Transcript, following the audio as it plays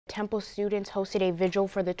Temple students hosted a vigil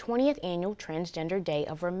for the 20th annual Transgender Day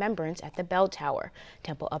of Remembrance at the Bell Tower.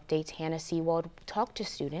 Temple Update's Hannah Seewald talked to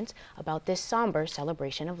students about this somber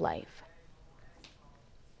celebration of life.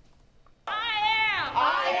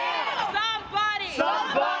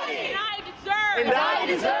 Somebody, and I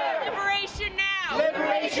deserve liberation now.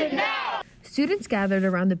 Liberation now. Students gathered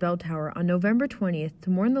around the Bell Tower on November 20th to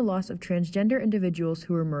mourn the loss of transgender individuals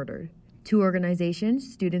who were murdered. Two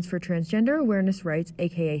organizations, Students for Transgender Awareness Rights,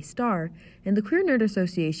 aka STAR, and the Queer Nerd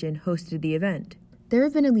Association hosted the event. There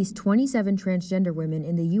have been at least 27 transgender women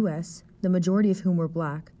in the U.S., the majority of whom were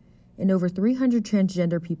Black, and over 300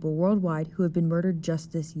 transgender people worldwide who have been murdered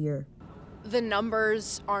just this year. The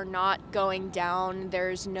numbers are not going down.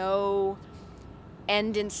 There's no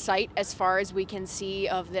end in sight as far as we can see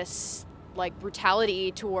of this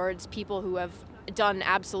brutality towards people who have done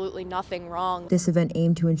absolutely nothing wrong. This event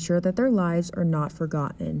aimed to ensure that their lives are not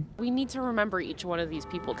forgotten. We need to remember each one of these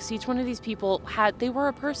people because each one of these people they were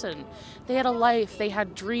a person. They had a life, they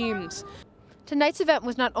had dreams. Tonight's event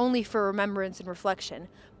was not only for remembrance and reflection,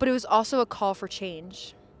 but it was also a call for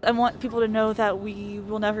change. I want people to know that we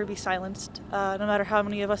will never be silenced. No matter how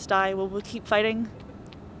many of us die, we'll keep fighting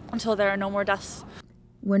until there are no more deaths.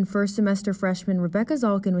 When first semester freshman Rebecca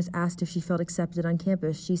Zalkin was asked if she felt accepted on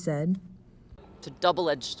campus, she said, "It's a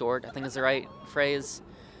double-edged sword, I think is the right phrase.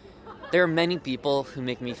 There are many people who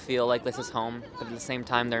make me feel like this is home, but at the same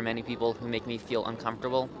time there are many people who make me feel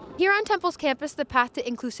uncomfortable." Here on Temple's campus, the path to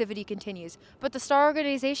inclusivity continues, but the STAR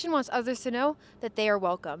organization wants others to know that they are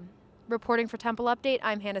welcome. Reporting for Temple Update,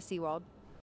 I'm Hannah Seewald.